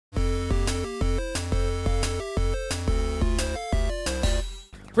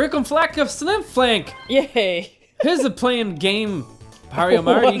Frickin' Flack of Slim Flank. Yay. Here's a playing game, Mario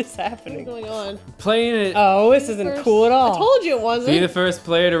Marty. What is happening? What's going on? Playing it. Oh, this isn't cool at all. I told you it wasn't. Be the first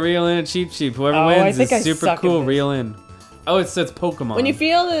player to reel in a Cheep Cheep. Whoever wins is super cool. Reel in. Oh, it says Pokemon. When you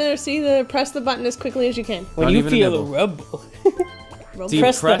feel it, press the button as quickly as you can. When you feel a rumble. Do you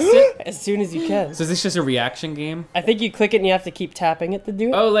press it? As soon as you can. So is this just a reaction game? I think you click it and you have to keep tapping it to do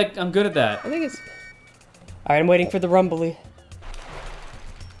it. Oh, like, I'm good at that. I think it's... Alright, I'm waiting for the rumbly.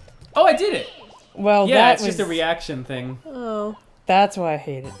 Oh, I did it! Well, yeah, it's just a reaction thing. Oh. That's why I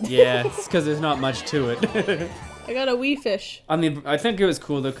hate it. Yeah, it's because there's not much to it. I got a wee fish. I think it was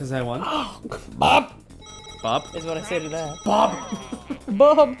cool, though, because I won. Bob! Bob? Is what I say to that. Bob!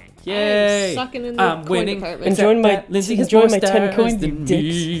 Bob! Yay! I'm sucking in the coin department. Enjoy my 10 coins, you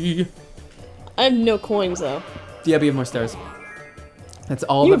dicks. I have no coins, though. Yeah, but you have more stars. That's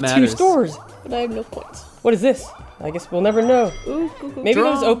all that matters. You have 2 stores. But I have no coins. What is this? I guess we'll never know. Ooh, Maybe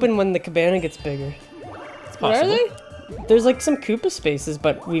those open when the cabana gets bigger. It's what are they? There's like some Koopa spaces,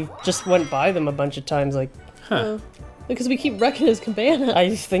 but we've just went by them a bunch of times, like... Huh. Because we keep wrecking his cabana. I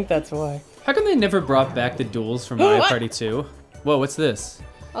just think that's why. How come they never brought back the duels from Mario Party 2? Whoa, what's this?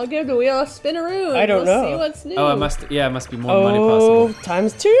 I'll give the wheel a spinaroo. I don't know. See what's new. Oh, it must be more money possible.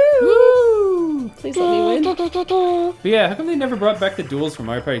 Times 2! Woo! Please let me win. But yeah, how come they never brought back the duels from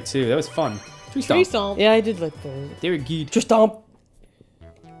Mario Party 2? That was fun. Tree Stomp. Yeah, I did like those. They were good. Tree Stomp.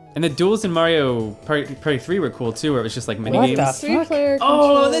 And the duels in Mario Party 3 were cool too, where it was just like minigames. What the fuck? 3-player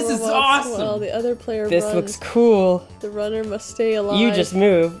Oh, this is awesome! Well, the other player This runs. looks cool. The runner must stay alive. You just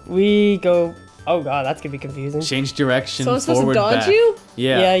move. We go... Oh god, that's gonna be confusing. Change direction, So I'm supposed to forward, dodge back. you?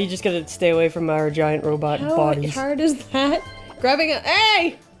 Yeah. Yeah, you just gotta stay away from our giant robot bodies. How hard is that? Grabbing a...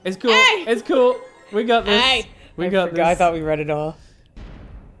 Hey! It's cool. Hey! It's cool. We got this. Hey! We got this. I thought we read it all.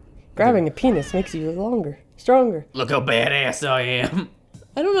 Grabbing a penis makes you stronger. Look how badass I am.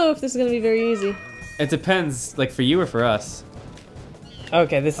 I don't know if this is gonna be very easy. It depends, like for you or for us.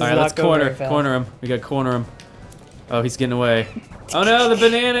 Okay, this is All right, not let's going very fast. corner him. We got corner him. Oh, he's getting away. Oh no, the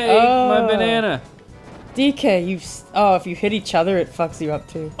banana ate my banana. DK, oh, if you hit each other, it fucks you up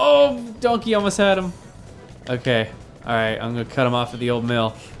too. Oh, donkey almost had him. Okay, all right, I'm gonna cut him off at the old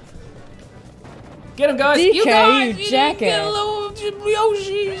mill. Get him, guys! DK, you guys! you jackass!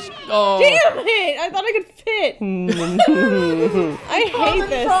 Oh. Damn it! I thought I could fit. I hate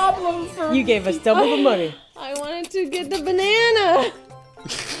this. Problem for You gave us double the money. I wanted to get the banana.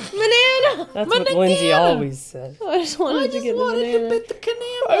 Banana. That's what Lindsay always says. I just wanted to get the banana.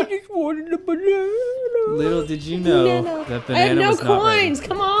 I just wanted the banana. Little did you know that banana I have no was not ready. coins.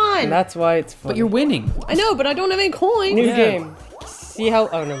 Come on. And that's why it's fun. But you're winning. I know, but I don't have any coins. New game. See how...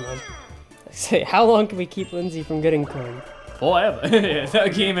 Oh, never mind. Say, how long can we keep Lindsay from getting coins? Forever. Yeah,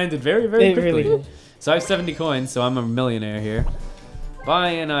 that game ended very, very It quickly. really did. So I have 70 coins, so I'm a millionaire here. Buy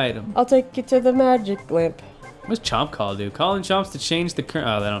an item. I'll take you to the magic lamp. What's Chomp Call do? Calling Chomps to change the current.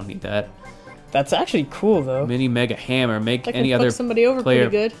 Oh, I don't need that. That's actually cool, though. Mini Mega Hammer. Make I can any fuck other somebody over player.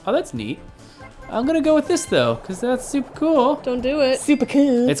 pretty good. Oh, that's neat. I'm gonna go with this though, cause that's super cool. Don't do it. Super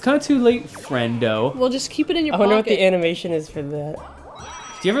cool. It's kind of too late, friendo. Well, just keep it in your I pocket. wonder what the animation is for that.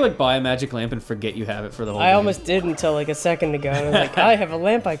 Do you ever like buy a magic lamp and forget you have it for the whole I game? almost did until like a second ago. I was like, I have a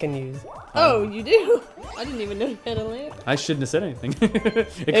lamp I can use. Oh, you do? I didn't even know you had a lamp. I shouldn't have said anything. it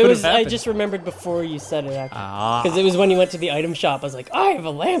It could was. have I happened. just remembered before you said it, actually. Ah. Because it was when you went to the item shop. I was like, I have a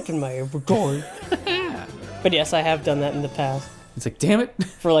lamp in my inventory. But yes, I have done that in the past It's like, damn it.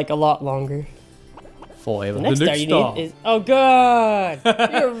 for like a lot longer. Forever. The next star you need is. Oh god!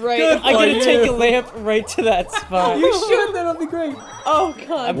 You're right. Good I'm gonna you. take a lamp right to that spot. You should. That'll be great. Oh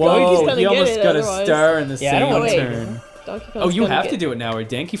god. Whoa, Donkey's Whoa, gonna he get almost it got a otherwise. star in the Yeah, I don't same wanna turn. Donkey Kong's Oh, you gonna have get to do it now, or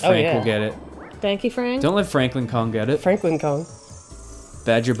Danky Frank yeah. will get it. Danky Frank? Don't let Franklin Kong get it. Franklin Kong.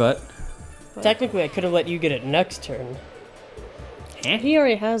 Badger butt. Technically, I could have let you get it next turn. He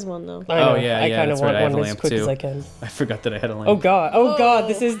already has one though. I know, Oh, yeah, I yeah, kind of that's right, want I have one a as lamp, quick too. as I can. I forgot that I had a lamp. Oh god! Oh god! Oh.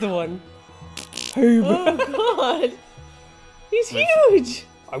 This is the one. Oh god. He's huge.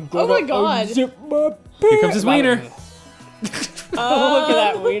 Oh my god. Unzip my Here comes his wiener. Oh, look at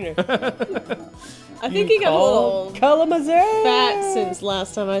that wiener. I think he got a little Kalamazoo. fat since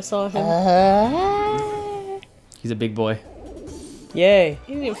last time I saw him. He's a big boy. Yay.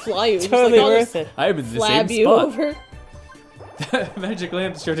 He didn't even fly you. He just, Totally like, I'll worth just it. I'm in the flab same you spot. over. Magic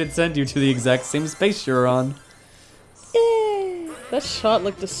lamp sure did send you to the exact same space you're on. Yay. That shot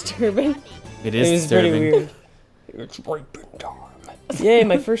looked disturbing. It is It was disturbing. pretty weird. It's raping time. Yay,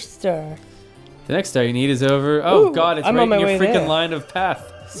 my first star. The next star you need is over. Oh Ooh, god, it's I'm right on my in your way freaking there. line of path.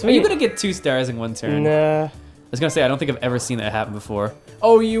 Are Sweet. you gonna get 2 stars in one turn? Nah. I was gonna say I don't think I've ever seen that happen before.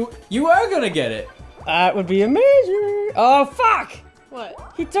 Oh, you are gonna get it. That would be amazing. Oh, fuck!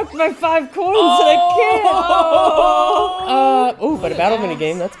 What? He took my 5 coins and I can't. Oh, but a battle mini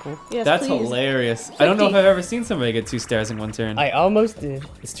game. That's cool. Yes, That's please. hilarious. I don't know if I've ever seen somebody get 2 stars in one turn. I almost did.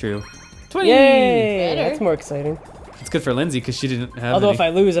 It's true. 20! Yay! Better. That's more exciting. It's good for Lindsay because she didn't have Although any. if I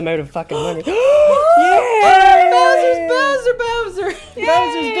lose, I'm out of fucking money. Yay! Bowser's Bowser!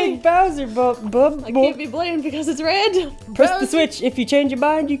 Bowser's big Bowser, bub. I can't be blamed because it's red. Press the switch. If you change your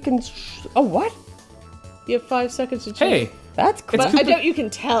mind, you can. Oh, what? You have 5 seconds to change. Hey, That's cool. But Koopa- I doubt you can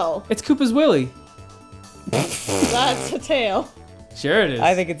tell. it's Koopa's Willy. That's a tail. Sure it is.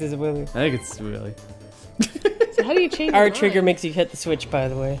 I think it's his Willy. I think it's Willy. So how do you change Our your trigger mind? makes you hit the switch, by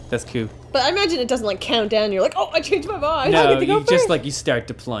the way. That's cool. But I imagine it doesn't like count down. You're like, oh, I changed my mind. No, get to go you just first. like you start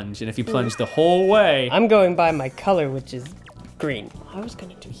to plunge, and if you plunge the whole way, I'm going by my color, which is green. I was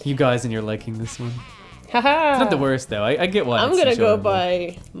gonna do that. you guys and you're liking this one. Haha. It's not the worst though. I get why. I'm it's gonna go enjoyable.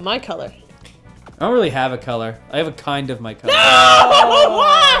 by my color. I don't really have a color. I have a kind of my color. Oh,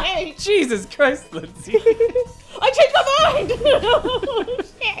 why? Jesus Christ, Lindsay. I changed my mind.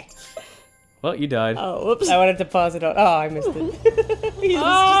 Shit. Well, you died. Oh, whoops. I wanted to pause it. Oh, I missed it.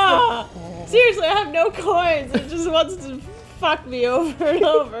 Ah! Seriously, I have no coins. It just wants to fuck me over and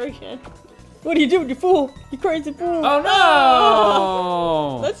over again. What are you doing, you fool? You crazy fool. Oh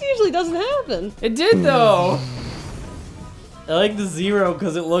no! That usually doesn't happen. It did though. I like the 0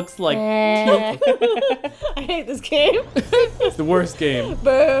 because it looks like I hate this game. it's the worst game.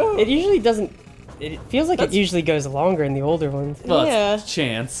 Boo. It usually doesn't. It feels like it usually goes longer in the older ones. Well, Yeah. it's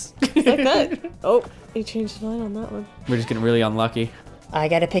chance. Like that. Oh, he changed his mind on that one. We're just getting really unlucky. I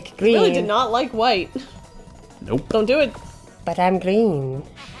gotta pick green. Really did not like white. Nope. Don't do it. But I'm green.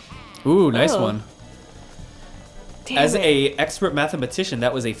 Ooh, nice Oh. one. Damn As it. a expert mathematician,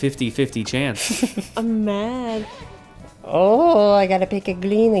 that was a 50-50 chance. I'm mad. Oh, I gotta pick a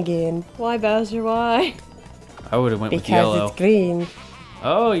green again. Why, Bowser? Why? I would have went with Because yellow. it's green.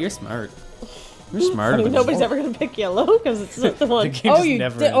 Oh, you're smart. You're smarter than Nobody's me. ever gonna pick yellow because it's not the The one. game Oh, just you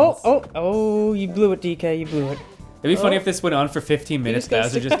never did. ends. Oh, you blew it, DK. You blew it. It'd be funny if this went on for 15 minutes. just gonna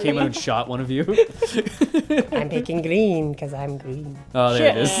Bowser stick just to came out me. and shot one of you. I'm picking green because I'm green. Oh, there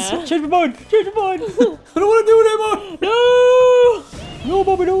it is. Yeah. Change my mind. Change my mind. I don't want to do it anymore. No! No,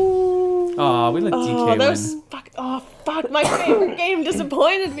 Bobby, no. Aw, we let DK Oh, win. that was fuck. Oh, fuck! My favorite game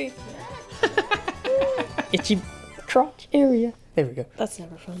disappointed me. Itchy crotch area. There we go. That's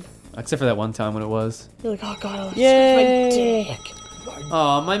never fun. Except for that one time when it was. You're like, oh god, I'll Yay. scratch my dick.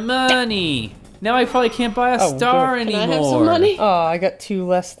 Oh, my money. Now I probably can't buy a Oh, star good. Can anymore. I have some money? Oh, I got 2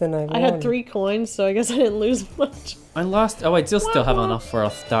 less than I wanted. I had 3 coins, so I guess I didn't lose much. I lost. Oh, I still have enough for a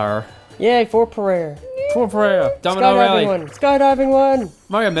star. Yay, 4 Pereira. For Freya. Domino Skydiving Rally. one. Skydiving one.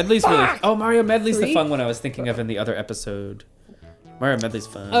 Mario Medley's really. Oh, Mario Medley's the 3? fun one I was thinking of in the other episode. Mario Medley's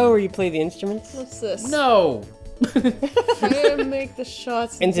fun. Oh, where you play the instruments? What's this? No. Try to make the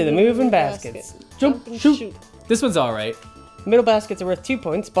shots Into the moving baskets. Jump, and shoot. This one's all right. Middle baskets are worth 2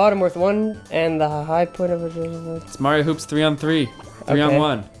 points, bottom worth 1, and the high point of it. It's Mario Hoops 3-on-3. 3 on Okay.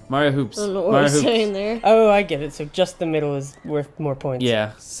 1. Mario Hoops. I don't know what Mario we're Hoops. saying there. Oh, I get it. So just the middle is worth more points.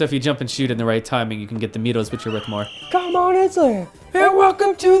 Yeah, so if you jump and shoot in the right timing, you can get the middles, which are worth more. Come on, it's there. And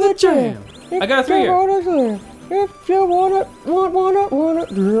welcome to the jam. I got a 3 here. If you want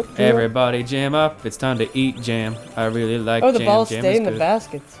it. Everybody jam up. It's time to eat jam. I really like Oh, the jam. balls Jam stay is in the good.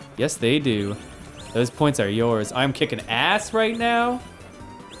 baskets. Yes, they do. Those points are yours. I'm kicking ass right now.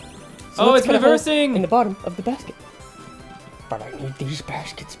 So Oh, let's it's get a hole reversing. in the bottom of the basket. But I need these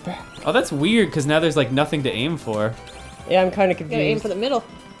baskets back. Oh, that's weird, because now there's like nothing to aim for. Yeah, I'm kind of You gotta aim confused. for the middle.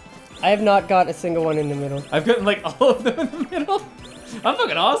 I have not got a single one in the middle. I've gotten like all of them in the middle. I'm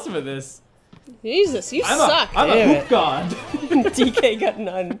fucking awesome at this. Jesus, you I'm suck. a Damn hoop it. god. DK got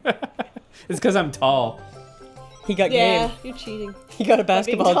none. It's because I'm tall. He got yeah, game. you're cheating. He got a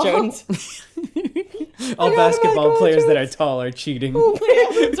basketball tall. Jones. All got basketball Michael players that are Jones. tall are cheating.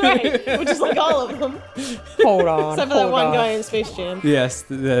 That's right. Which is like all of them. Hold on. Except for that hold one on. guy in Space Jam. Yes,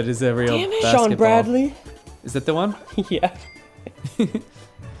 that is a real Damn it. basketball. Sean Bradley. Is that the one? Yeah. They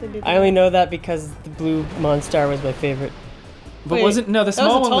did I only know that because the blue Monstar was my favorite. But Wait, wasn't no the that was a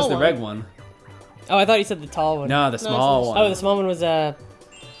small one was tall the one. red one. Oh, I thought you said the tall one. No, the it's small the- one. Oh, the small one was some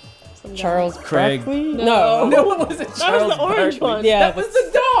guy. Charles Craig. Barkley? No. No, it wasn't That was Charles the orange Barkley. one. Yeah, That was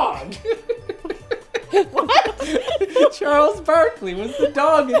the dog. Charles Barkley was the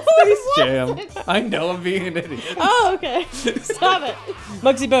dog in Space Jam. I know I'm being an idiot. Oh, okay. Stop it.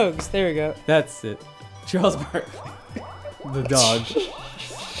 Muggsy Bogues. There we go. That's it. Charles Barkley. The dog.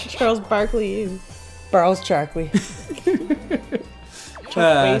 Charles Barkley, you. Barles Charkley.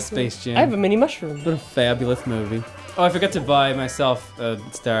 Space Jam. I have a mini mushroom. What a fabulous movie. Oh, I forgot to buy myself a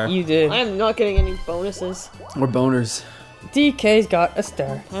star. You did. I am not getting any bonuses. Or boners. DK's got a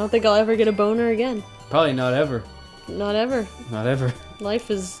star. I don't think I'll ever get a boner again. Probably not ever. Not ever. Not ever. Life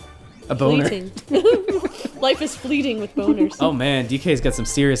is A boner. fleeting. Life is fleeting with boners. Oh man, DK's got some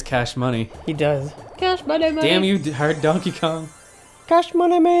serious cash money. He does. Cash money, money. Damn you, hard Donkey Kong. Cash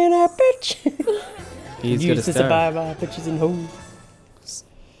money man, that bitch. He's got a Used to star. buy bitches and hoes.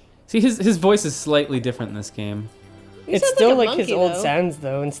 See, his voice is slightly different in this game. He It's sounds still a like his monkey, old though. sounds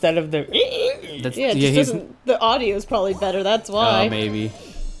though, instead of the. That's, Yeah, it just he's. doesn't. The audio is probably better. That's why. Oh, maybe.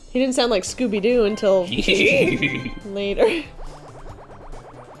 He didn't sound like Scooby Doo until later.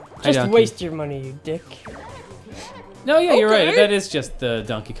 Hi, Just Donkey. waste your money, you dick. No, yeah, you're right. Okay. That is just the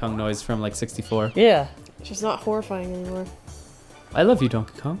Donkey Kong noise from like 64. Yeah. It's just not horrifying anymore. I love you,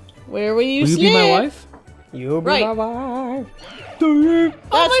 Donkey Kong. Where will you Will you sleep? be my wife? You'll be Right. my wife. Oh,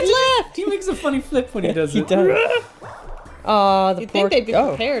 my left! He makes a funny flip when he does He it. does. Aw, the You'd poor. think they'd be oh.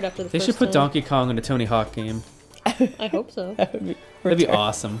 prepared after the They first should put time. Donkey Kong in a Tony Hawk game. I hope so. That'd be That'd be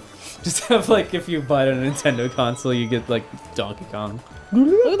awesome. Just have like if you buy it on a Nintendo console, you get like Donkey Kong.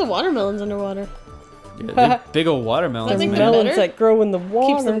 Look at the watermelons underwater. Yeah, they're big old watermelons, I think The they're man. melons better. that grow in the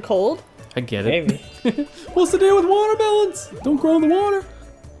water. Keeps them cold. I get it. Maybe. What's the deal with watermelons? Don't grow in the water.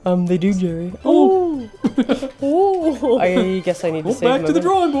 They do, Jerry. Oh. Oh. I guess I need to Well, save back my to the life.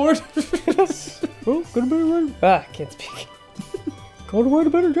 drawing board. Oh, gonna be right. Ah, can't speak. Gotta write a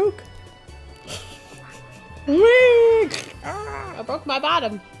better joke. I broke my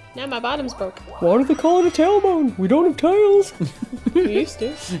bottom. Now my bottom's broke. Why do they call it a tailbone? We don't have tails. You used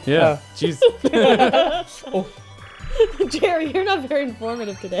to. Yeah. Jeez. Jerry, you're not very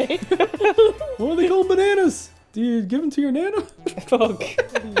informative today. What are they called? Bananas. Do you give them to your nana? Fuck.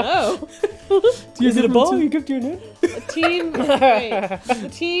 No. Do you Is it give a them ball to- you give to your name? A team. Wait. The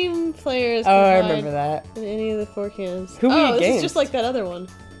team players. Oh, I can remember hide that. in any of the 4 cans. Who were you this is against? just like that other one.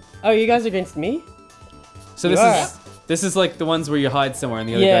 Oh, you guys are against me? So You this is like the ones where you hide somewhere and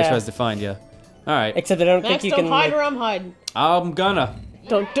the other guy Yeah. tries to find you. All right. Except I don't Max, think you don't can. hide like- where I'm hiding. I'm gonna.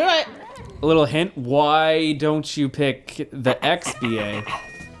 Don't do it. A little hint. Why don't you pick the XBA? the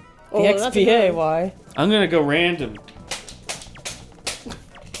Oh, that's a good XBA, one. why? I'm gonna go random.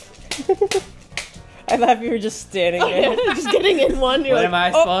 I thought you were just standing there. Just getting in one. You're What like, am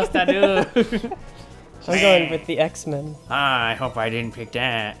I oh. supposed to do? I'm going with the X-Men. I hope I didn't pick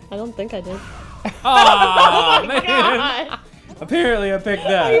that. I don't think I did. Oh, man. God. Apparently I picked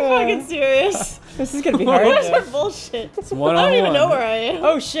Are you that. fucking serious? This is gonna be hard. Where's our though. bullshit? It's one I on don't even know one. where I am.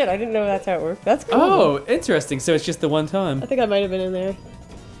 Oh shit! I didn't know that's how it worked. That's cool. Oh, interesting. So it's just the one I time. think I might have been in there.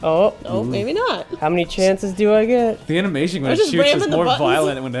 Oh. Oh, maybe not. How many chances do I get? The animation when I it was just shoots was ramming the more buttons.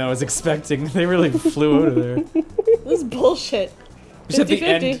 violent than I was expecting. They really flew out of there. This is bullshit. Just at the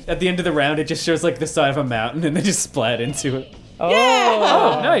 50-50. end of the round, it just shows like the side of a mountain, and they just splat into it. Oh.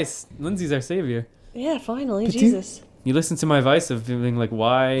 Oh, nice. Lindsay's our savior. Yeah, finally, Jesus. You listened to my advice of being like,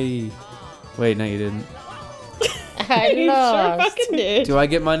 why? Wait, no, you didn't. I You sure lost. fucking did. Do I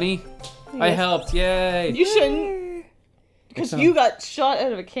get money? I helped. Yay. You shouldn't, because you got shot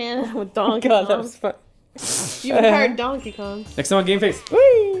out of a cannon with Donkey God, that Kong. was fun. You heard Donkey Kong. Next time on Game Face.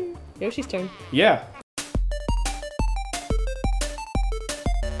 Whee! Yoshi's turn. Yeah.